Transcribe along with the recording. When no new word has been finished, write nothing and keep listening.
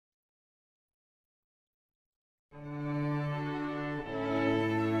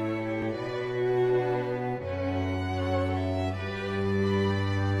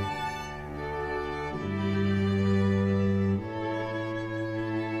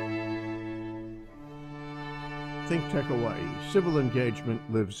ThinkTech Hawaii. Civil engagement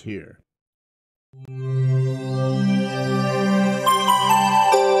lives here.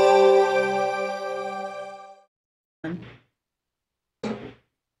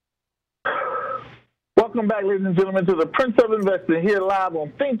 Welcome back, ladies and gentlemen, to the Prince of Investing here live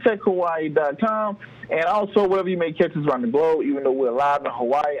on ThinkTechHawaii.com, and also wherever you may catch us around the globe. Even though we're live in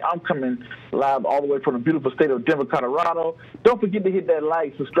Hawaii, I'm coming live all the way from the beautiful state of Denver, Colorado. Don't forget to hit that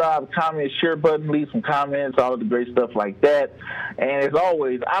like, subscribe, comment, share button, leave some comments, all of the great stuff like that. And as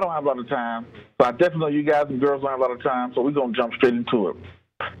always, I don't have a lot of time, but I definitely know you guys and girls don't have a lot of time, so we're going to jump straight into it.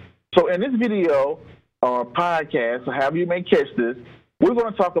 So in this video or podcast, or however you may catch this, we're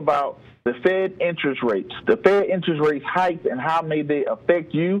going to talk about the Fed interest rates. The Fed interest rates hikes and how may they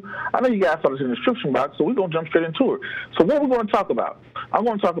affect you. I know you guys saw this in the description box, so we're going to jump straight into it. So what we're going to talk about, I'm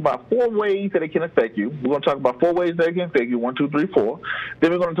going to talk about 4 ways that it can affect you. We're going to talk about 4 ways that it can affect you, 1, 2, 3, 4. Then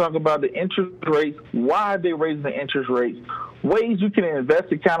we're going to talk about the interest rates, why they're raising the interest rates, ways you can invest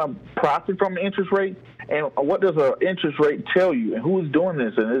to kind of profit from the interest rate, and what does an interest rate tell you, and who is doing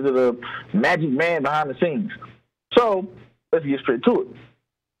this, and is it a magic man behind the scenes? So let's get straight to it.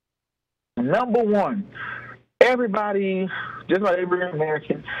 Number 1, everybody, just like every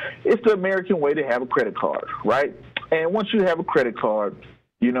American, it's the American way to have a credit card, right? And once you have a credit card,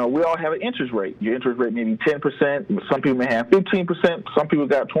 you know, we all have an interest rate. Your interest rate may be 10%. Some people may have 15%. Some people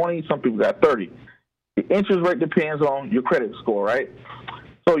got 20. Some people got 30. The interest rate depends on your credit score, right?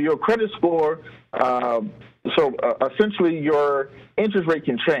 So your credit score, essentially your interest rate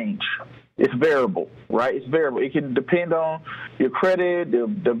can change. It's variable, right? It's variable. It can depend on your credit,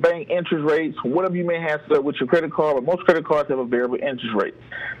 the bank interest rates, whatever you may have with your credit card, but most credit cards have a variable interest rate.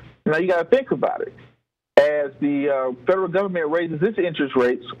 Now, you got to think about it. As the federal government raises its interest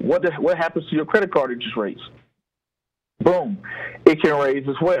rates, what happens to your credit card interest rates? Boom. It can raise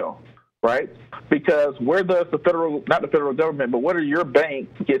as well, right? Because where does the federal, not the federal government, but where does your bank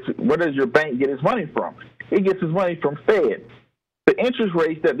get its money from? It gets its money from Fed. The interest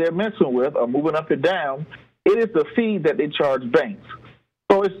rates that they're messing with are moving up and down. It is the fee that they charge banks.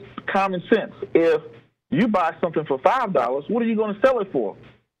 So it's common sense. If you buy something for $5, what are you going to sell it for?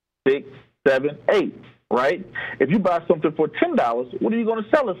 6, 7, 8, right? If you buy something for $10, what are you going to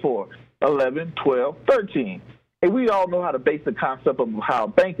sell it for? 11, 12, 13. And we all know how the basic concept of how a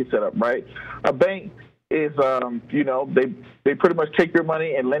bank is set up, right? A bank is, they pretty much take your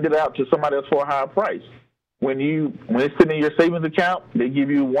money and lend it out to somebody else for a higher price. When it's sitting in your savings account, they give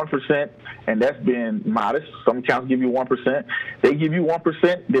you 1%, and that's been modest. Some accounts give you 1%. They give you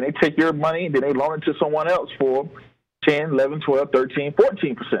 1%, then they take your money, then they loan it to someone else for 10, 11, 12, 13,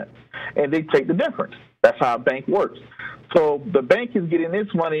 14%, and they take the difference. That's how a bank works. So the bank is getting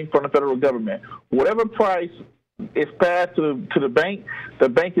its money from the federal government. Whatever price is passed to the bank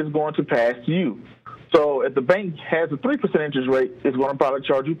is going to pass to you. So if the bank has a 3% interest rate, it's going to probably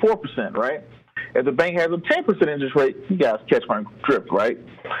charge you 4%, right? If the bank has a 10% interest rate, you guys catch my drift, right?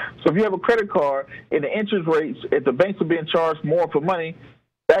 So if you have a credit card and the interest rates, if the banks are being charged more for money,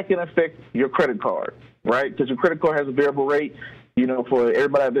 that can affect your credit card, right? Because your credit card has a variable rate. You know, for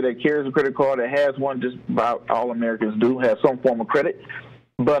everybody out there that carries a credit card, that has one, just about all Americans do have some form of credit.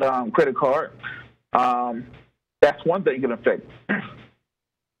 But credit card, that's one thing it can affect.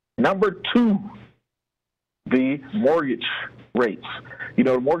 Number 2, the mortgage rates. You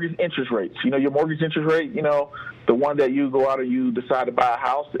know, the mortgage interest rates. You know, your mortgage interest rate, you know, the one that you go out and you decide to buy a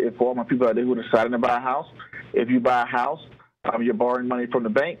house. If all my people out there who are deciding to buy a house, if you buy a house, you're borrowing money from the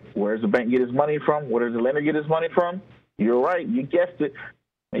bank. Where does the bank get his money from? Where does the lender get his money from? You're right. You guessed it.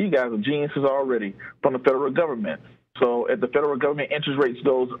 You guys are geniuses already, from the federal government. So if the federal government interest rates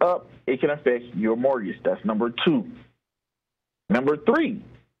goes up, it can affect your mortgage. That's number 2. Number 3.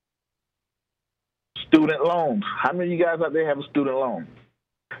 Student loans. How many of you guys out there have a student loan?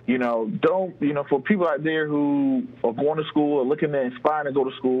 You know, for people out there who are going to school or looking to aspire to go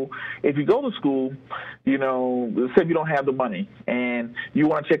to school, if you go to school, you know, let's say if you don't have the money and you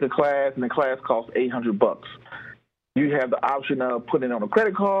want to take a class and the class costs $800, you have the option of putting it on a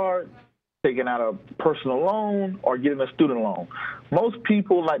credit card, taking out a personal loan, or getting a student loan. Most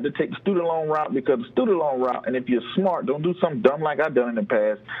people like to take the student loan route because the student loan route, and if you're smart, don't do something dumb like I've done in the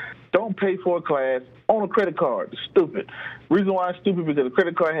past. Don't pay for a class on a credit card. It's stupid. Reason why it's stupid because the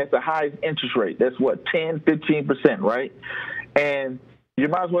credit card has the highest interest rate. That's what, 10, 15%, right? And you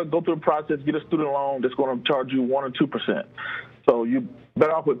might as well go through the process, get a student loan that's going to charge you 1 or 2%. So you're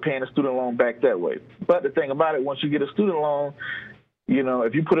better off with paying a student loan back that way. But the thing about it, once you get a student loan, you know,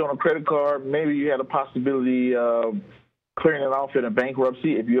 if you put it on a credit card, maybe you had a possibility of clearing it off in a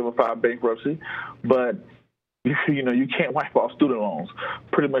bankruptcy if you ever file bankruptcy. But You can't wipe off student loans.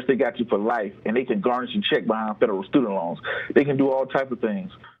 Pretty much they got you for life, and they can garnish a check behind federal student loans. They can do all types of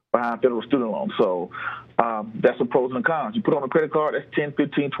things behind federal student loans. So that's the pros and the cons. You put on a credit card, that's 10,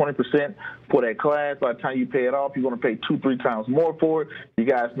 15, 20% for that class. By the time you pay it off, you're going to pay 2-3 times more for it. You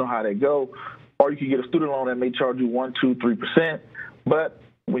guys know how they go. Or you can get a student loan that may charge you 1, 2, 3%. But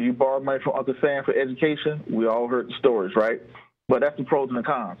when you borrow money from Uncle Sam for education, we all heard the stories, right? But that's the pros and the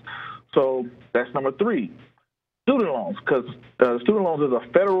cons. So that's number 3. Student loans, because student loans is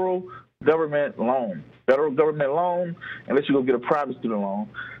a federal government loan. Federal government loan, unless you go get a private student loan.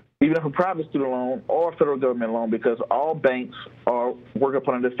 Even if a private student loan or a federal government loan, because all banks are work up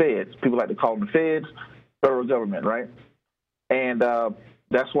under the feds. People like to call them the feds, federal government, right? And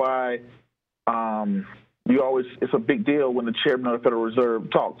that's why it's a big deal when the chairman of the Federal Reserve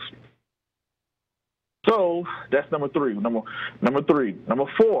talks. So that's number 3. Number 3. Number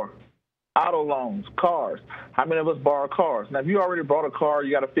 4. Auto loans, cars. How many of us borrow cars? Now, if you already bought a car,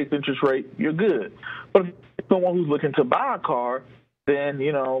 you got a fixed interest rate, you're good. But if you're someone who's looking to buy a car, then,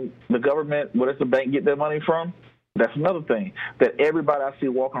 the government, where does the bank get their money from? That's another thing that everybody I see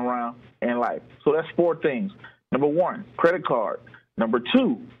walking around in life. So that's 4 things. Number 1, credit card. Number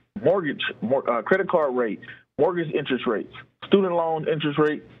 2, credit card rate, mortgage interest rates, student loan interest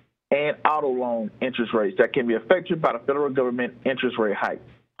rate, and auto loan interest rates that can be affected by the federal government interest rate hike.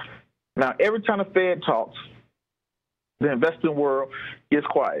 Now, every time the Fed talks, the investing world gets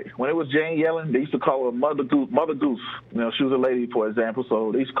quiet. When it was Jane Yellen, they used to call her Mother Goose. She was a lady, for example,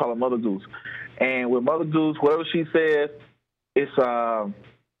 so they used to call her Mother Goose. And with Mother Goose, whatever she says,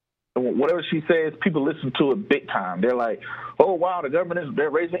 whatever she says, people listen to it big time. They're like, oh, wow, they're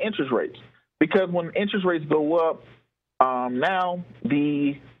raising interest rates. Because when interest rates go up, now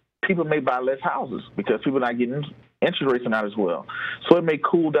the people may buy less houses because people are not getting interest rates are not as well. So it may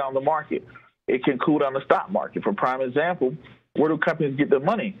cool down the market. It can cool down the stock market. For prime example, where do companies get their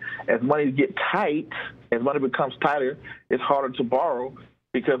money? As money gets tight, as money becomes tighter, it's harder to borrow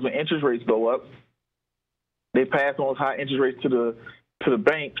because when interest rates go up, they pass on those high interest rates to the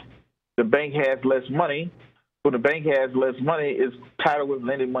bank. The bank has less money. When the bank has less money, it's tighter with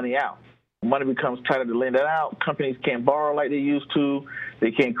lending money out. Money becomes tighter to lend it out. Companies can't borrow like they used to.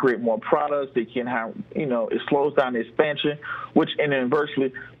 They can't create more products. They can't have, it slows down the expansion, which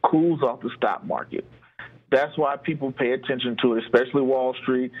inversely cools off the stock market. That's why people pay attention to it, especially Wall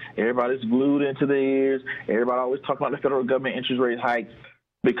Street. Everybody's glued into their ears. Everybody always talk about the federal government interest rate hikes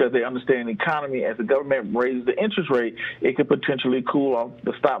because they understand the economy. As the government raises the interest rate, it could potentially cool off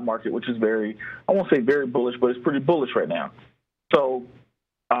the stock market, which is I won't say very bullish, but it's pretty bullish right now. So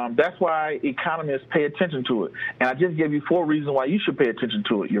that's why economists pay attention to it. And I just gave you 4 reasons why you should pay attention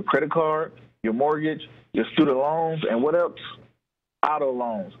to it. Your credit card, your mortgage, your student loans, and what else? Auto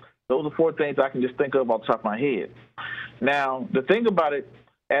loans. Those are 4 things I can just think of off the top of my head. Now, the thing about it,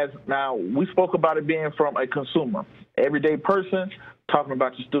 we spoke about it being from a consumer, everyday person, talking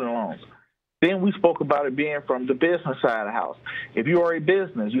about your student loans. Then we spoke about it being from the business side of the house. If you are a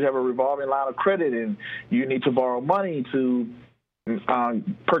business, you have a revolving line of credit, and you need to borrow money to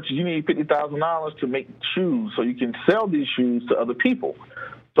purchase. You need $50,000 to make shoes so you can sell these shoes to other people.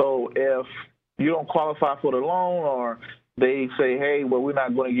 So if you don't qualify for the loan, or they say, hey, well, we're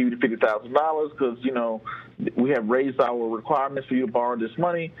not going to give you the $50,000 because, we have raised our requirements for you to borrow this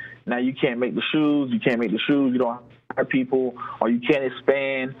money. Now you can't make the shoes. You don't hire people, or you can't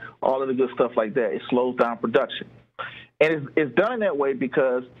expand, all of the good stuff like that. It slows down production. And it's done in that way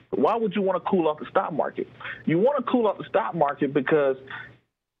because why would you want to cool off the stock market? You want to cool off the stock market because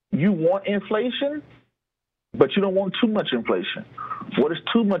you want inflation, but you don't want too much inflation. What is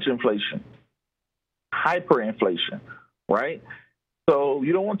too much inflation? Hyperinflation, right? So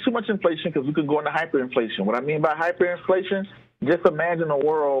you don't want too much inflation because we could go into hyperinflation. What I mean by hyperinflation, just imagine a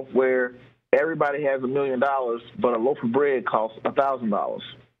world where everybody has $1 million, but a loaf of bread costs $1,000,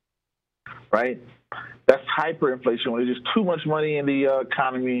 right? That's hyperinflation, when there's just too much money in the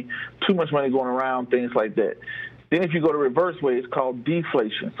economy, too much money going around, things like that. Then if you go the reverse way, it's called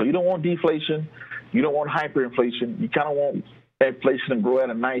deflation. So you don't want deflation. You don't want hyperinflation. You kind of want inflation to grow at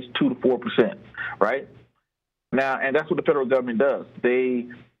a nice 2 to 4%, right? Now, and that's what the federal government does. They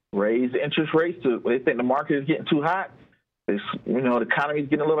raise the interest rates. They think the market is getting too hot. The economy is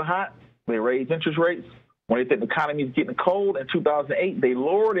getting a little hot. They raise interest rates. When they think the economy is getting cold, in 2008, they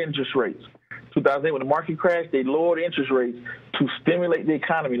lowered interest rates. 2008, when the market crashed, they lowered interest rates to stimulate the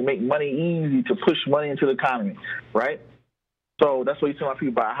economy, to make money easy, to push money into the economy, right? So that's why you see a lot of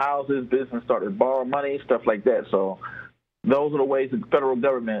people buy houses, business started to borrow money, stuff like that. So those are the ways the federal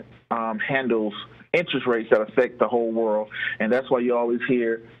government handles interest rates that affect the whole world. And that's why you always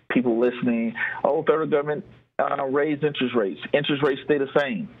hear people listening, oh, federal government raise interest rates. Interest rates stay the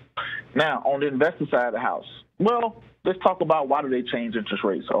same. Now, on the investor side of the house, well, let's talk about why do they change interest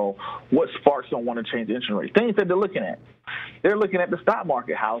rates, or what sparks them want to change interest rates. Things that they're looking at. They're looking at the stock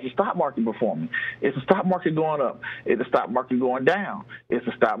market. How's the stock market performing? Is the stock market going up? Is the stock market going down? Is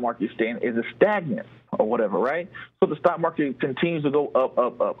the stock market staying? Is it stagnant or whatever, right? So the stock market continues to go up,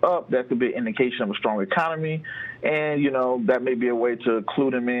 up, up, up. That could be an indication of a strong economy, and, that may be a way to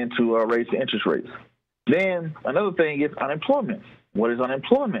clue them in to raise the interest rates. Then another thing is unemployment. What is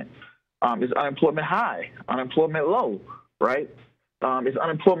unemployment? Is unemployment high? Unemployment low, right? Is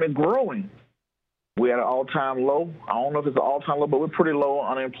unemployment growing? We're at an all-time low. I don't know if it's an all-time low, but we're pretty low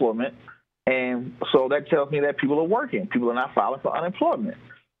on unemployment. And so that tells me that people are working. People are not filing for unemployment.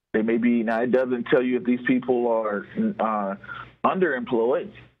 They may be, now it doesn't tell you if these people are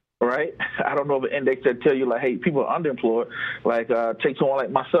underemployed, right? I don't know of an index that tell you, like, hey, people are underemployed. Like, take someone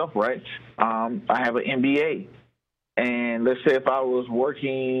like myself, right? I have an MBA. And let's say if I was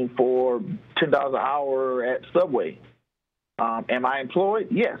working for $10 an hour at Subway, am I employed?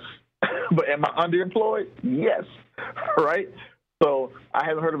 Yes. But am I underemployed? Yes. Right? So I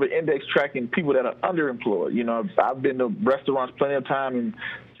haven't heard of an index tracking people that are underemployed. I've been to restaurants plenty of time and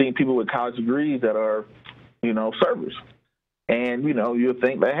seen people with college degrees that are, servers. And, you'll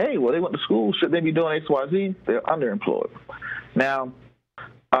think that, hey, well, they went to school. Should they be doing X, Y, Z? They're underemployed. Now,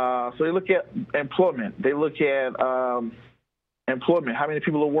 so they look at employment. They look at employment, how many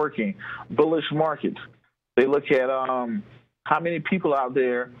people are working, bullish markets. They look at how many people out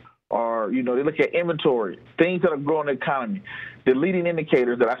there are, they look at inventory, things that are growing the economy. The leading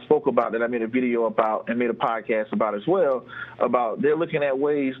indicators that I spoke about, that I made a video about and made a podcast about as well, about they're looking at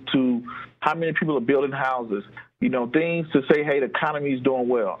ways to how many people are building houses, things to say, hey, the economy is doing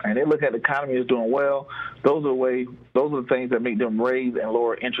well. And they look at the economy is doing well. Those are the things that make them raise and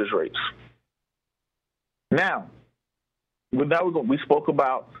lower interest rates. Now we spoke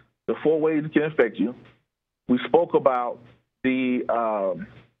about the 4 ways it can affect you. We spoke about we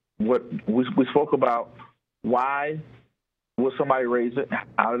spoke about why would somebody raise it,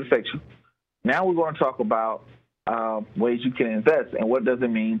 how it affects you. Now we're going to talk about ways you can invest and what does it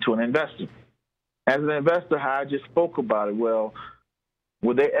mean to an investor. As an investor, how I just spoke about it, well,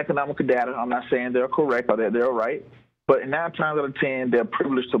 with their economic data, I'm not saying they're correct or that they're right, but 9 times out of 10, they're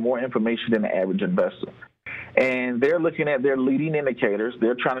privileged to more information than the average investor. And they're looking at their leading indicators.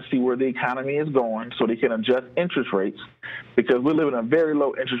 They're trying to see where the economy is going so they can adjust interest rates, because we live in a very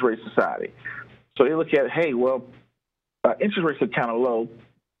low interest rate society. So they look at, hey, well, interest rates are kind of low.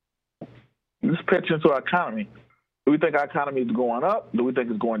 Let's pay attention to our economy. Do we think our economy is going up? Do we think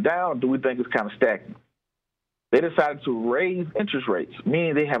it's going down? Do we think it's kind of stagnant? They decided to raise interest rates,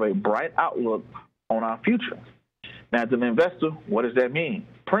 meaning they have a bright outlook on our future. Now, as an investor, what does that mean?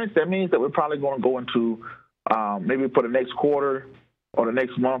 Prince, that means that we're probably going to go into maybe for the next quarter or the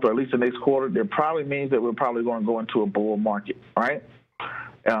next month, or at least the next quarter, that probably means that we're probably going to go into a bull market, right?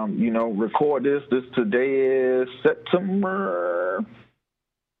 Record this. Today is September.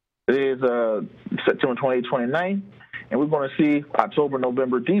 It is September 28, 29, and we're going to see October,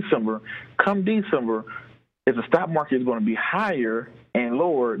 November, December. Come December, if the stock market is going to be higher and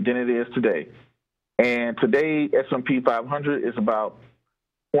lower than it is today. And today, S&P 500 is about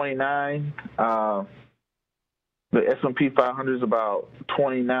 29. The S&P 500 is about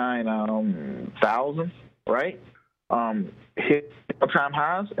 29,000, right? Hit all-time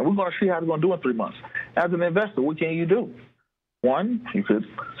highs, and we're going to see how it's going to do in 3 months. As an investor, what can you do? 1, you could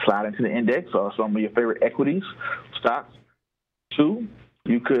slide into the index or some of your favorite equities, stocks. 2,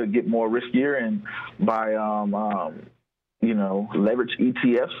 you could get more riskier and buy, leverage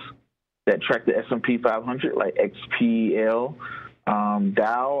ETFs that track the S&P 500, like XPL,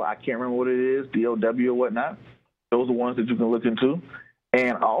 Dow. I can't remember what it is, DOW or whatnot. Those are ones that you can look into.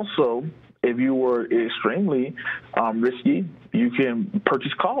 And also, if you were extremely risky, you can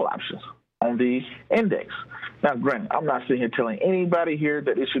purchase call options on the index. Now, granted, I'm not sitting here telling anybody here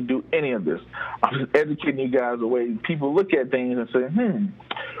that they should do any of this. I'm just educating you guys the way people look at things and say,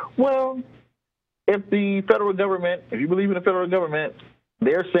 well, if the federal government, if you believe in the federal government,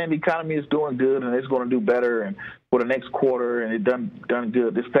 they're saying the economy is doing good and it's going to do better and for the next quarter, and it done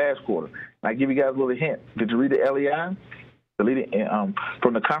good this past quarter. And I give you guys a little hint. Did you read the LEI,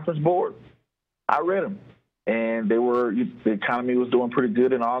 from the conference board? I read them, and the economy was doing pretty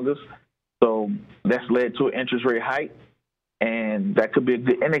good in August. So that's led to an interest rate hike, and that could be a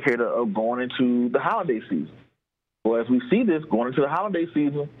good indicator of going into the holiday season. Well, as we see this going into the holiday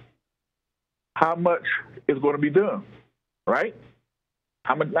season, how much is going to be done, right?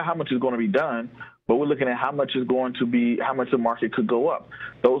 not how much is going to be done, but we're looking at how much is going to be, how much the market could go up.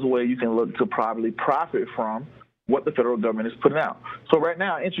 Those are ways you can look to probably profit from what the federal government is putting out. So right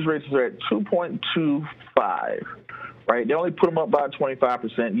now, interest rates are at 2.25, right? They only put them up by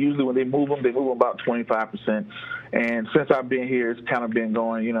 25%. Usually when they move them about 25%. And since I've been here, it's kind of been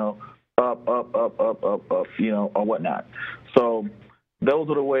going, up, or whatnot. So those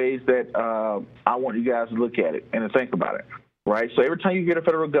are the ways that I want you guys to look at it and to think about it, right? So every time you get a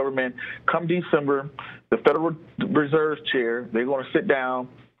federal government, come December, the Federal Reserve Chair, they're going to sit down.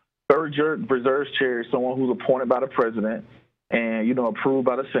 Federal Reserve Chair is someone who's appointed by the president and, approved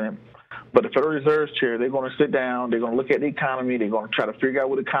by the Senate. But the Federal Reserve Chair, they're going to sit down, they're going to look at the economy, they're going to try to figure out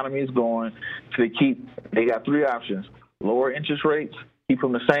what the economy is going. So they got three options: lower interest rates, keep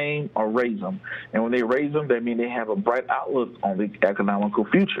them the same, or raise them. And when they raise them, that means they have a bright outlook on the economical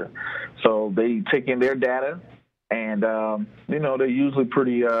future. So they take in their data, and, they're usually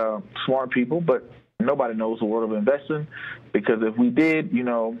pretty smart people, but nobody knows the world of investing, because if we did,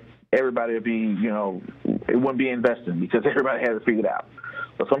 everybody would be, it wouldn't be investing because everybody has it figured out.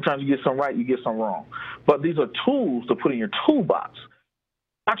 But sometimes you get some right, you get some wrong. But these are tools to put in your toolbox.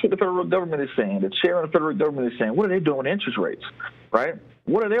 Watch what the federal government is saying. The chair of the federal government is saying, what are they doing with interest rates, right?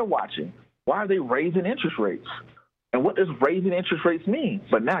 What are they watching? Why are they raising interest rates? And what does raising interest rates mean?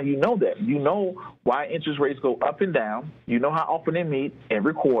 But now you know that. You know why interest rates go up and down. You know how often they meet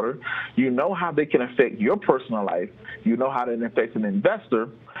every quarter. You know how they can affect your personal life. You know how that affects an investor.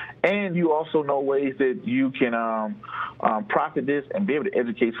 And you also know ways that you can profit this and be able to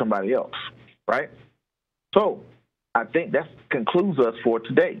educate somebody else, right? So I think that concludes us for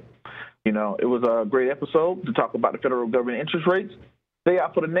today. It was a great episode to talk about the federal government interest rates. Stay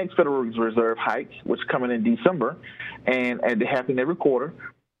out for the next Federal Reserve hike, which is coming in December, and they happen every quarter.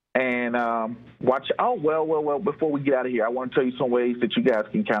 And watch out. Well, before we get out of here, I want to tell you some ways that you guys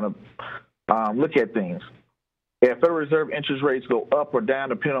can kind of look at things. If Federal Reserve interest rates go up or down,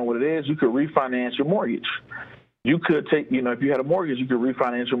 depending on what it is, you could refinance your mortgage. You could take, if you had a mortgage, you could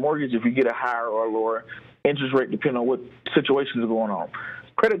refinance your mortgage if you get a higher or lower interest rate, depending on what situation is going on.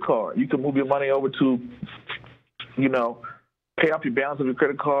 Credit card, you can move your money over to, pay off your balance of your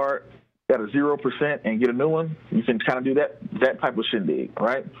credit card at a 0% and get a new one. You can kind of do that type of shindig,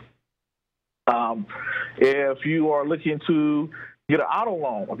 right? If you are looking to get an auto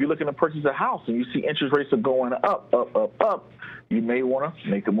loan, if you're looking to purchase a house and you see interest rates are going up, you may want to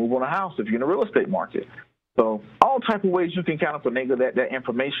make a move on a house if you're in the real estate market. So all type of ways you can kind of finagle that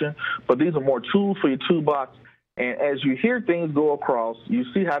information, but these are more tools for your toolbox. And as you hear things go across, you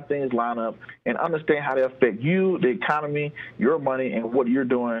see how things line up and understand how they affect you, the economy, your money, and what you're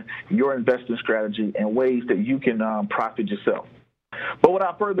doing, your investing strategy, and ways that you can profit yourself. But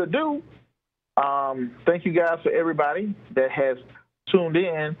without further ado, thank you guys for everybody that has tuned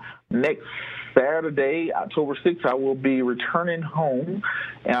in. Next Saturday, October 6th, I will be returning home,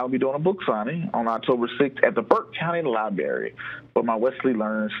 and I'll be doing a book signing on October 6th at the Burke County Library for my Wesley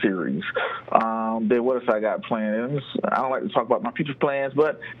Learn series. Then what else I got planned? I don't like to talk about my future plans,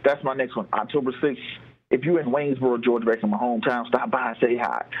 but that's my next one, October 6th. If you're in Waynesboro, Georgia, back in my hometown, stop by and say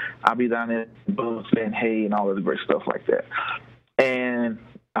hi. I'll be down there saying hey and all of the great stuff like that. And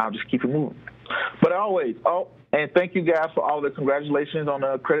I'll just keep it moving. But always, and thank you guys for all the congratulations on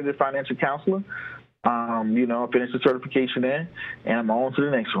the accredited financial counselor. I finished the certification in, and I'm on to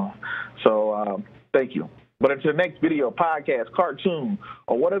the next one. So thank you. But until the next video, podcast, cartoon,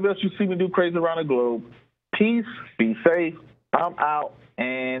 or whatever else you see me do crazy around the globe, peace, be safe, I'm out,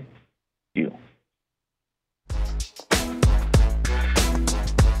 and you.